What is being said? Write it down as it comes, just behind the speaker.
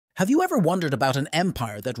Have you ever wondered about an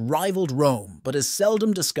empire that rivaled Rome but is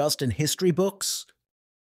seldom discussed in history books?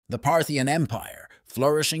 The Parthian Empire,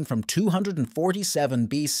 flourishing from 247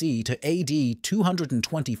 BC to AD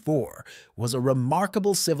 224, was a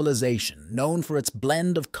remarkable civilization known for its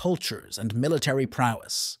blend of cultures and military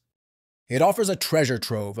prowess. It offers a treasure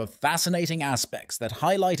trove of fascinating aspects that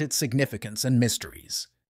highlight its significance and mysteries.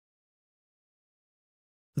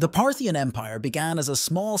 The Parthian Empire began as a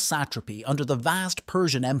small satrapy under the vast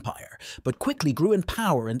Persian Empire, but quickly grew in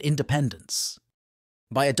power and independence.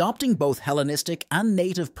 By adopting both Hellenistic and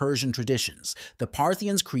native Persian traditions, the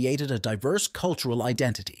Parthians created a diverse cultural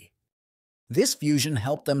identity. This fusion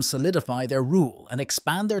helped them solidify their rule and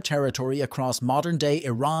expand their territory across modern-day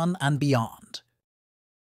Iran and beyond.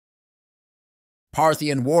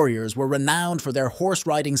 Parthian warriors were renowned for their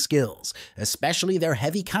horse-riding skills, especially their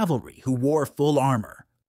heavy cavalry who wore full armor.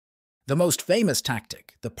 The most famous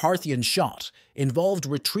tactic, the Parthian shot, involved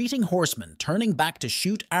retreating horsemen turning back to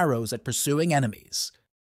shoot arrows at pursuing enemies.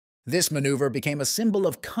 This maneuver became a symbol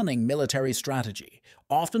of cunning military strategy,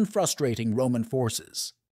 often frustrating Roman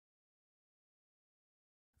forces.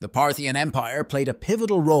 The Parthian Empire played a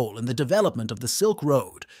pivotal role in the development of the Silk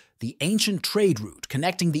Road, the ancient trade route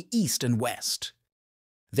connecting the East and West.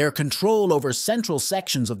 Their control over central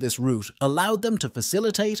sections of this route allowed them to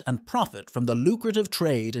facilitate and profit from the lucrative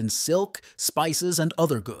trade in silk, spices, and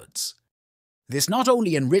other goods. This not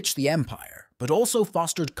only enriched the empire, but also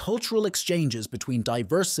fostered cultural exchanges between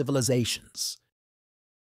diverse civilizations.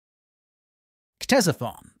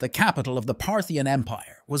 Ctesiphon, the capital of the Parthian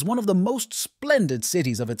Empire, was one of the most splendid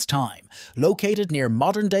cities of its time, located near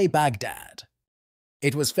modern-day Baghdad.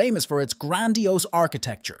 It was famous for its grandiose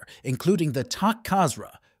architecture, including the Tak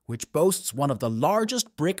Khazra, which boasts one of the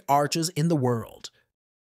largest brick arches in the world.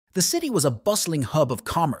 The city was a bustling hub of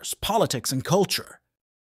commerce, politics, and culture.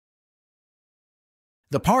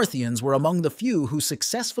 The Parthians were among the few who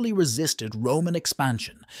successfully resisted Roman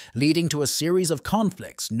expansion, leading to a series of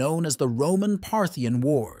conflicts known as the Roman-Parthian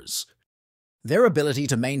Wars. Their ability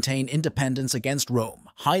to maintain independence against Rome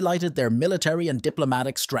highlighted their military and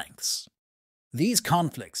diplomatic strengths. These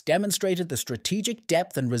conflicts demonstrated the strategic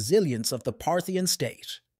depth and resilience of the Parthian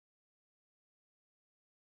state.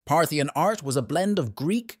 Parthian art was a blend of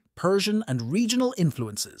Greek, Persian, and regional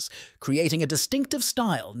influences, creating a distinctive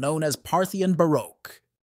style known as Parthian Baroque.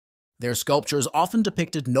 Their sculptures often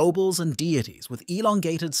depicted nobles and deities with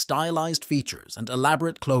elongated stylized features and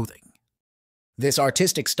elaborate clothing. This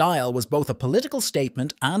artistic style was both a political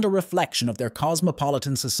statement and a reflection of their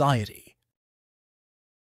cosmopolitan society.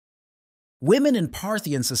 Women in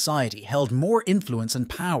Parthian society held more influence and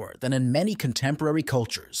power than in many contemporary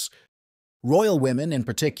cultures. Royal women, in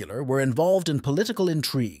particular, were involved in political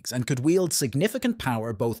intrigues and could wield significant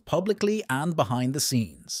power both publicly and behind the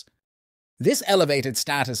scenes. This elevated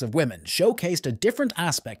status of women showcased a different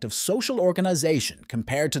aspect of social organization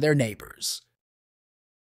compared to their neighbors.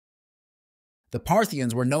 The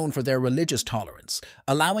Parthians were known for their religious tolerance,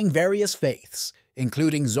 allowing various faiths,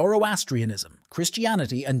 including Zoroastrianism,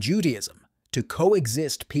 Christianity, and Judaism, to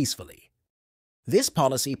coexist peacefully. This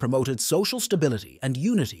policy promoted social stability and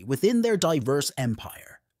unity within their diverse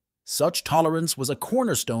empire. Such tolerance was a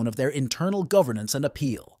cornerstone of their internal governance and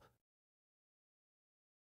appeal.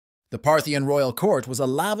 The Parthian royal court was a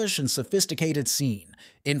lavish and sophisticated scene,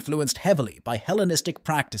 influenced heavily by Hellenistic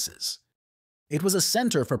practices. It was a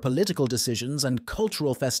center for political decisions and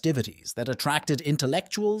cultural festivities that attracted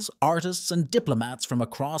intellectuals, artists, and diplomats from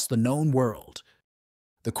across the known world.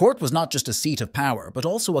 The court was not just a seat of power, but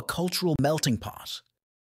also a cultural melting pot.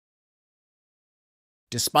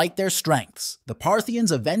 Despite their strengths, the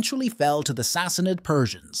Parthians eventually fell to the Sassanid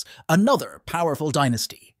Persians, another powerful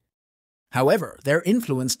dynasty. However, their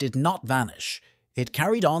influence did not vanish. It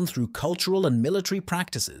carried on through cultural and military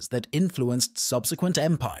practices that influenced subsequent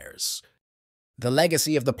empires. The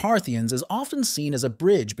legacy of the Parthians is often seen as a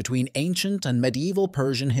bridge between ancient and medieval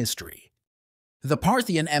Persian history. The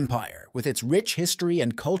Parthian Empire, with its rich history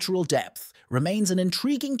and cultural depth, remains an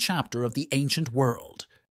intriguing chapter of the ancient world.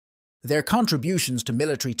 Their contributions to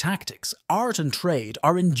military tactics, art, and trade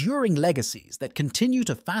are enduring legacies that continue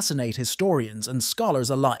to fascinate historians and scholars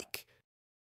alike.